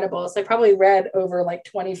do Audible. So I probably read over like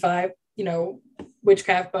 25,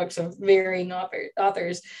 witchcraft books of varying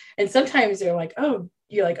authors. And sometimes they're like, oh,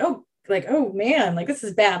 you're like, oh man, like, this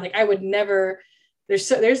is bad. Like, I would never,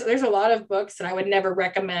 there's a lot of books that I would never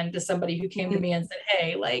recommend to somebody who came to me and said,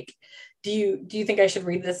 hey, like, do you think I should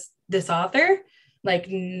read this author? Like,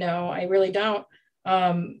 no, I really don't.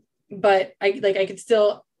 But I could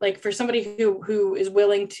still, like, for somebody who is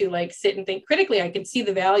willing to like sit and think critically, I can see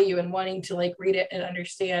the value in wanting to like read it and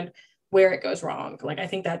understand where it goes wrong. Like, I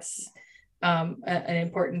think that's an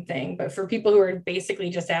important thing. But for people who are basically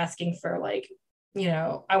just asking for like,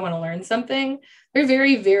 I want to learn something, there are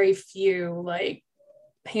very, very few, like,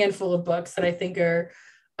 handful of books that I think are,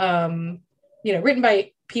 written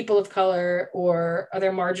by people of color or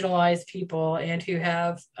other marginalized people and who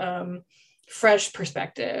have fresh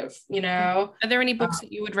perspective, Are there any books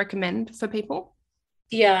that you would recommend for people?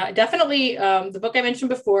 Yeah, definitely. The book I mentioned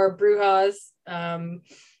before, Brujas,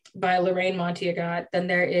 by Lorraine Montiagat. Then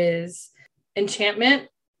there is Enchantment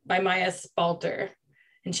by Maya Spalter.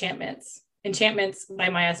 Enchantments by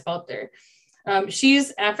Maya Spalter.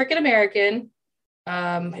 She's African-American,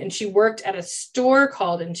 and she worked at a store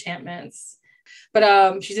called Enchantments.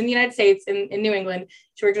 But she's in the United States, in New England.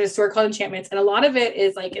 She worked at a store called Enchantments. And a lot of it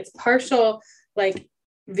is like, it's partial, like,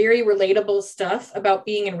 very relatable stuff about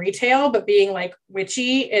being in retail, but being like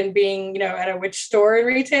witchy and being, at a witch store in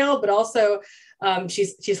retail. But also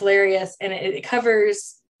she's hilarious, and it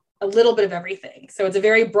covers a little bit of everything. So it's a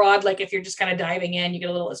very broad, like, if you're just kind of diving in, you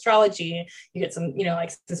get a little astrology, you get some,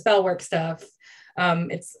 like some spell work stuff.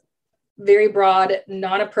 It's very broad,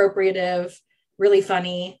 non-appropriative, really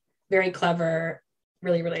funny, very clever,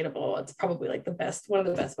 really relatable. It's probably like one of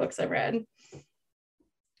the best books I've read.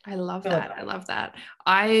 I love that.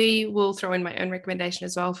 I will throw in my own recommendation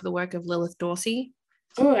as well for the work of Lilith Dorsey.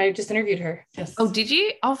 Oh, I just interviewed her. Yes. Oh, did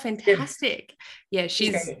you? Oh, fantastic. Yeah,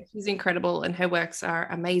 she's incredible, and her works are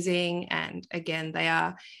amazing. And again,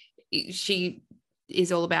 she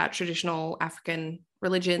is all about traditional African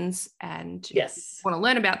religions, and want to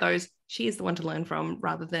learn about those, she is the one to learn from,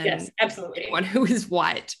 rather than absolutely anyone who is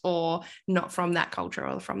white or not from that culture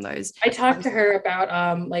or from those. I talked to her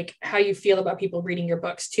about like how you feel about people reading your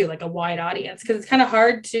books too, like a wide audience, because it's kind of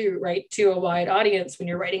hard to write to a wide audience when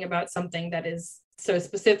you're writing about something that is so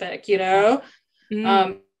specific,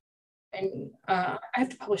 and I have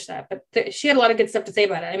to publish that, but she had a lot of good stuff to say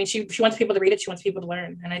about it. I mean, she wants people to read it. She wants people to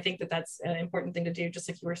learn. And I think that that's an important thing to do, just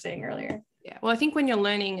like you were saying earlier. Yeah. Well, I think when you're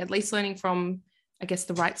learning, at least learning from, I guess,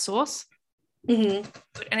 the right source, and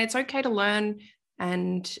it's okay to learn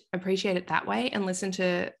and appreciate it that way and listen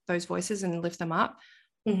to those voices and lift them up.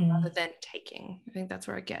 Rather than taking. I think that's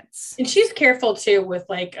where it gets. And she's careful too with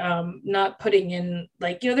like not putting in,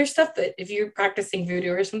 like, there's stuff that if you're practicing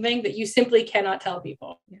voodoo or something that you simply cannot tell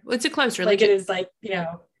people. Well, it's a closed religion. Like, it is like,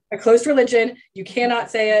 a closed religion. You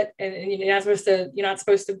cannot say it, and you're not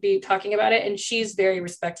supposed to be talking about it. And she's very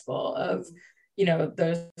respectful of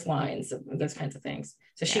those lines, those kinds of things.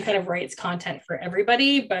 So she kind of writes content for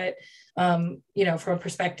everybody, but from a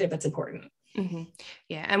perspective that's important.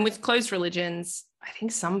 Yeah. And with closed religions, I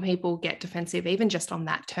think some people get defensive even just on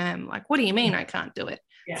that term. Like, what do you mean I can't do it?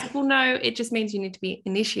 Yeah. Well, no, it just means you need to be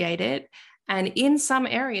initiated. And in some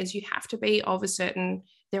areas, you have to be of a certain,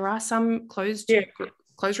 there are some closed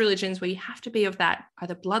religions where you have to be of that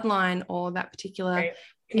either bloodline or that particular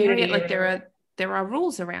area. Like, there are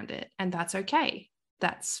rules around it, and that's okay.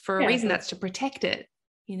 That's for a reason. That's to protect it,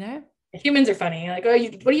 Humans are funny. Like, oh,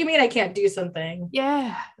 what do you mean I can't do something?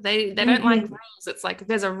 Yeah, they don't like rules. It's like, if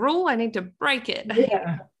there's a rule, I need to break it.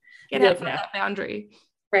 Yeah, get out from that boundary.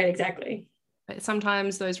 Right, exactly. But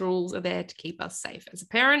sometimes those rules are there to keep us safe. As a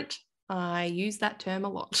parent, I use that term a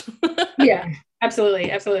lot. Yeah, absolutely.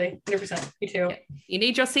 100%. Me too. Yeah. You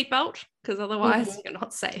need your seatbelt, because otherwise you're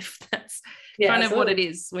not safe. That's kind of what it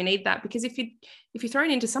is. We need that, because if you're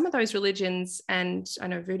thrown into some of those religions, and I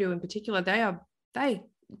know voodoo in particular,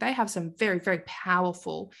 they have some very, very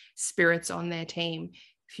powerful spirits on their team.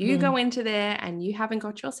 If you go into there and you haven't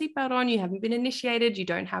got your seatbelt on, you haven't been initiated, you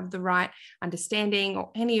don't have the right understanding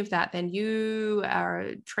or any of that, then you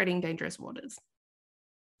are treading dangerous waters.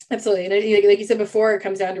 Absolutely. And like you said before, it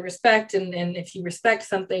comes down to respect. And if you respect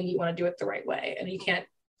something, you want to do it the right way. And you can't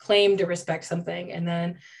claim to respect something and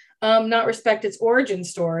then not respect its origin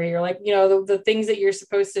story, or like, the things that you're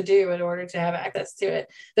supposed to do in order to have access to it.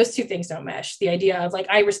 Those two things don't mesh. The idea of like,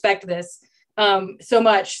 I respect this so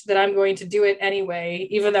much that I'm going to do it anyway,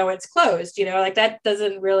 even though it's closed, like that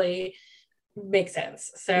doesn't really make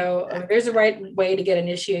sense. So there's a right way to get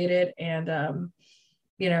initiated. And,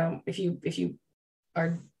 if you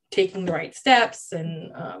are taking the right steps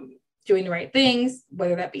and doing the right things,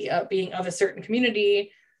 whether that be being of a certain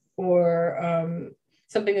community or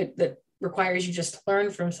something that requires you just to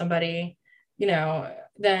learn from somebody,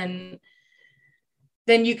 then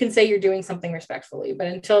you can say you're doing something respectfully. But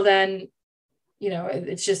until then,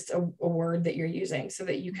 it's just a word that you're using so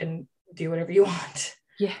that you can do whatever you want.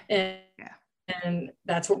 Yeah. And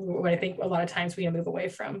that's what I think a lot of times we move away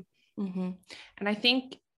from. Mm-hmm. And I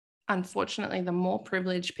think, unfortunately, the more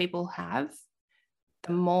privilege people have,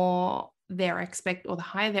 the more the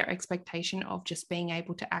higher their expectation of just being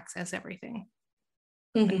able to access everything.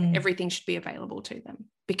 And everything should be available to them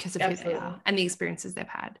because of who they are and the experiences they've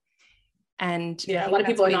had. And a lot of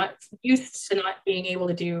people are not used to not being able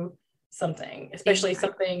to do something, especially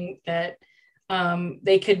something that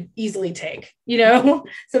they could easily take, something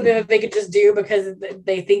that they could just do because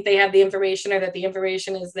they think they have the information or that the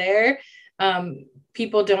information is there.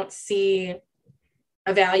 People don't see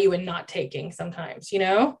a value in not taking sometimes,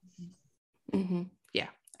 Yeah,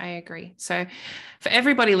 I agree. So for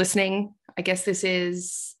everybody listening, I guess this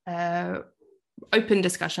is open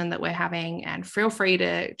discussion that we're having, and feel free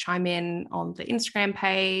to chime in on the Instagram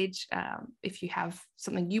page if you have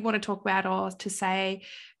something you want to talk about or to say,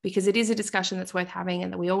 because it is a discussion that's worth having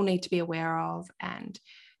and that we all need to be aware of, and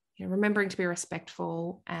remembering to be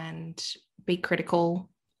respectful and be critical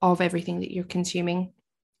of everything that you're consuming.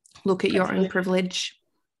 Look at your own privilege.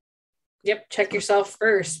 Yep. Check yourself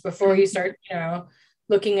first before you start,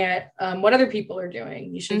 looking at what other people are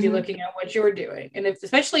doing. You should be looking at what you're doing. And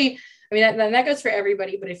especially, that goes for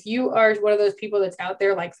everybody. But if you are one of those people that's out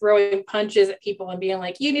there like throwing punches at people and being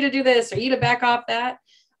like, you need to do this or you need to back off that,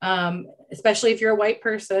 especially if you're a white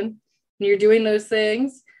person and you're doing those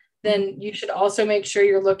things, then you should also make sure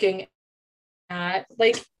you're looking at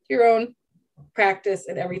like your own practice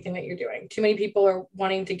and everything that you're doing. Too many people are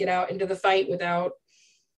wanting to get out into the fight without,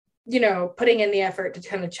 putting in the effort to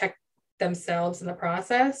kind of check themselves in the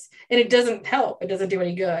process, and it doesn't help. It doesn't do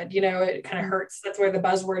any good. It kind of hurts. That's where the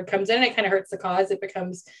buzzword comes in. It kind of hurts the cause. It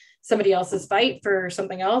becomes somebody else's fight for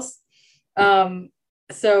something else. So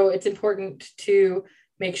it's important to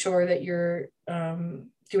make sure that you're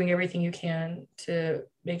doing everything you can to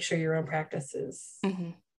make sure your own practice is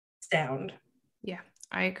sound. Yeah,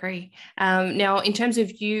 I agree. Now, in terms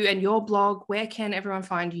of you and your blog, where can everyone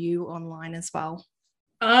find you online as well?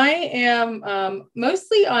 I am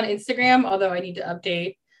mostly on Instagram, although I need to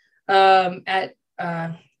update. I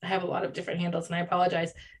have a lot of different handles, and I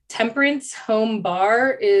apologize. Temperance Home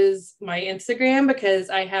Bar is my Instagram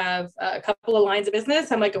because I have a couple of lines of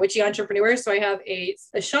business. I'm like a witchy entrepreneur, so I have a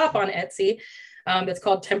shop on Etsy that's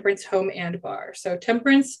called Temperance Home and Bar. So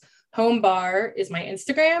Temperance Home Bar is my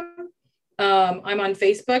Instagram. I'm on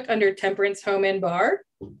Facebook under Temperance Home and Bar.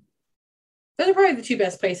 Those are probably the two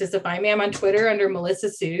best places to find me. I'm on Twitter under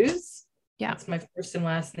Melissa Suze. Yeah, that's my first and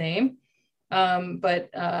last name. But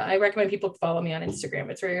I recommend people follow me on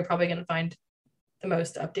Instagram. It's where you're probably going to find the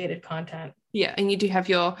most updated content. Yeah, and you do have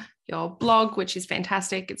your blog, which is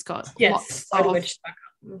fantastic. It's got it's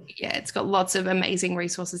got lots of amazing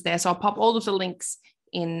resources there. So I'll pop all of the links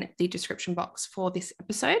in the description box for this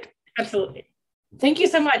episode. Absolutely. Thank you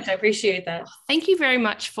so much. I appreciate that. Thank you very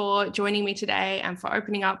much for joining me today and for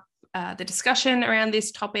opening up the discussion around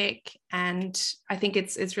this topic. And I think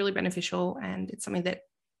it's really beneficial, and it's something that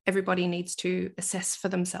everybody needs to assess for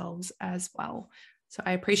themselves as well. So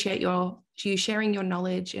I appreciate you sharing your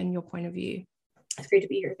knowledge and your point of view. It's great to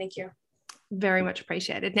be here. Thank you. Very much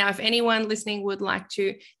appreciated. Now, if anyone listening would like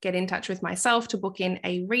to get in touch with myself to book in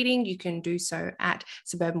a reading, you can do so at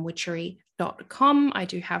suburbanwitchery.com. I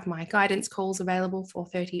do have my guidance calls available for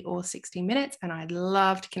 30 or 60 minutes, and I'd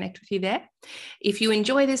love to connect with you there. If you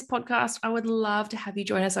enjoy this podcast, I would love to have you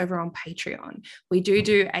join us over on Patreon. We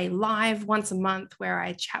do a live once a month where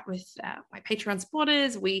I chat with my Patreon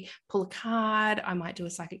supporters. We pull a card. I might do a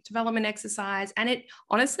psychic development exercise, and it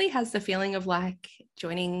honestly has the feeling of like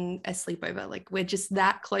joining a sleepover. Like we're just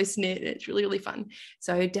that close knit. It's really, really fun.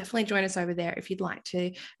 So definitely join us over there if you'd like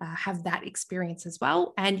to have that experience as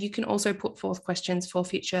well. And you can also put forth questions for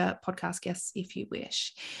future podcast guests if you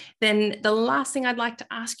wish. Then the last thing I'd like to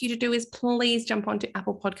ask you to do is please jump onto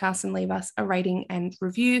Apple Podcasts and leave us a rating and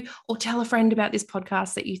review, or tell a friend about this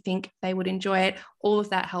podcast that you think they would enjoy it. All of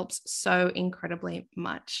that helps so incredibly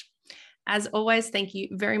much. As always, thank you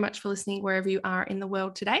very much for listening wherever you are in the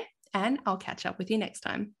world today, and I'll catch up with you next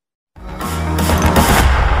time.